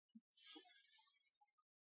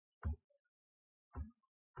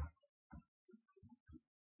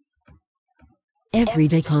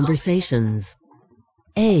Everyday conversations.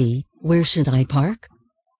 A. Where should I park?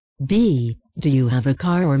 B. Do you have a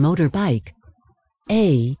car or motorbike?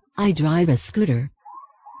 A. I drive a scooter.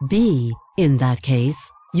 B. In that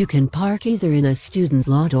case, you can park either in a student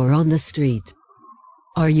lot or on the street.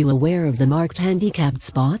 Are you aware of the marked handicapped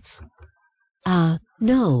spots?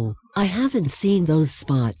 No, I haven't seen those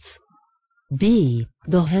spots. B.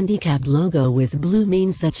 The handicapped logo with blue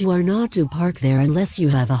means that you are not to park there unless you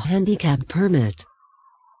have a handicapped permit.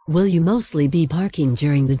 Will you mostly be parking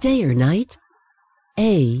during the day or night?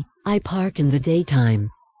 A. I park in the daytime.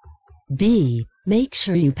 B. Make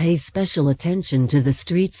sure you pay special attention to the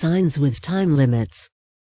street signs with time limits.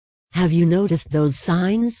 Have you noticed those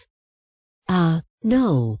signs?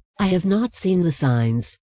 No, I have not seen the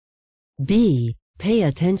signs. B. Pay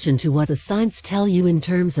attention to what the signs tell you in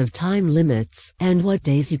terms of time limits and what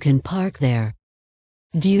days you can park there.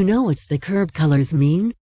 Do you know what the curb colors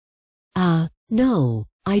mean? No,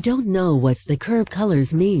 I don't know what the curb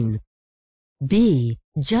colors mean. B.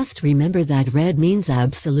 Just remember that red means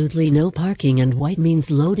absolutely no parking and white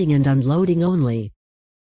means loading and unloading only.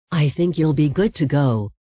 I think you'll be good to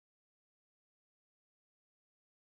go.